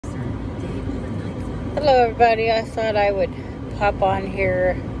Hello everybody, I thought I would pop on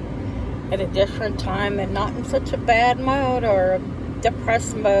here at a different time and not in such a bad mode or a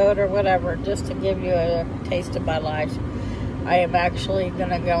depressed mode or whatever, just to give you a taste of my life. I am actually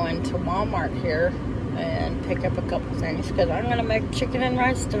going to go into Walmart here and pick up a couple things because I'm going to make chicken and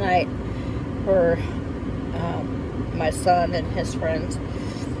rice tonight for my son and his friends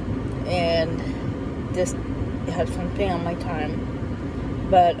and just have some family time.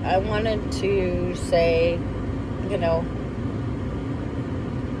 But I wanted to say, I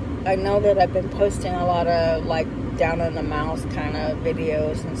know that I've been posting a lot of like down in the mouth kind of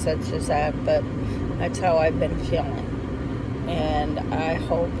videos and such as that, but that's how I've been feeling. And I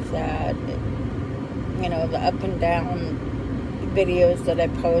hope that, the up and down videos that I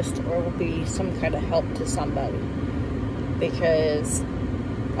post will be some kind of help to somebody. Because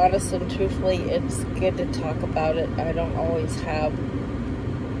honestly and truthfully, it's good to talk about it. I don't always have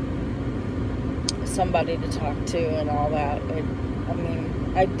somebody to talk to and all that.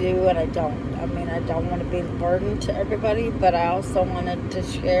 I do and I don't. I don't want to be a burden to everybody, but I also wanted to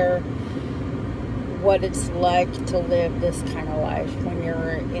share what it's like to live this kind of life when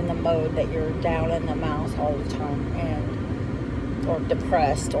you're in the mode that you're down in the mouth all the time or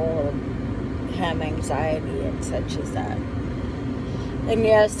depressed or have anxiety and such as that. And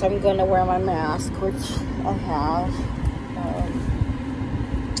yes, I'm going to wear my mask, which I have.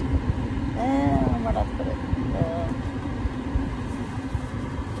 Where'd I put it?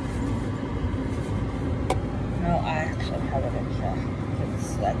 No, I actually have it in here.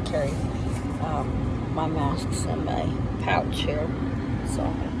 Because I carry my masks in my pouch here. So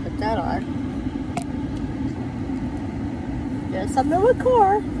I'm going to put that on. Yes, I'm in my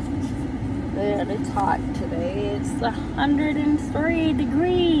car. And it's hot today. It's 103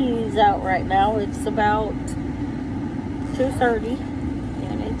 degrees out right now. It's about 2:30.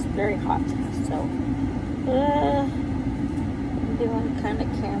 And it's very hot. So, I'm doing kind of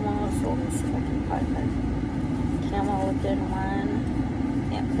camo, so let me see if I can find that camo within one.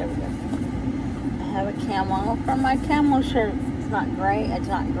 Yep, there we go. I have a camo from my camo shirt. It's not gray, it's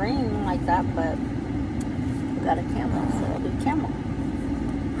not green like that, but I got a camo, so I'll do camo.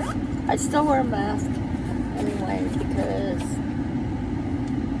 I still wear a mask anyway because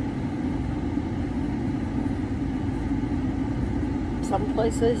some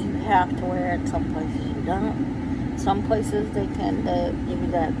places you have to wear it, some places you don't. Some places they tend to give you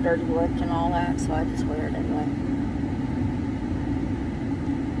that dirty look and all that, so I just wear it anyway.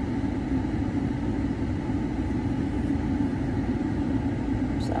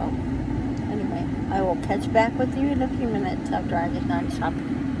 So, anyway, I will catch back with you in a few minutes after I get done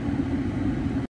shopping.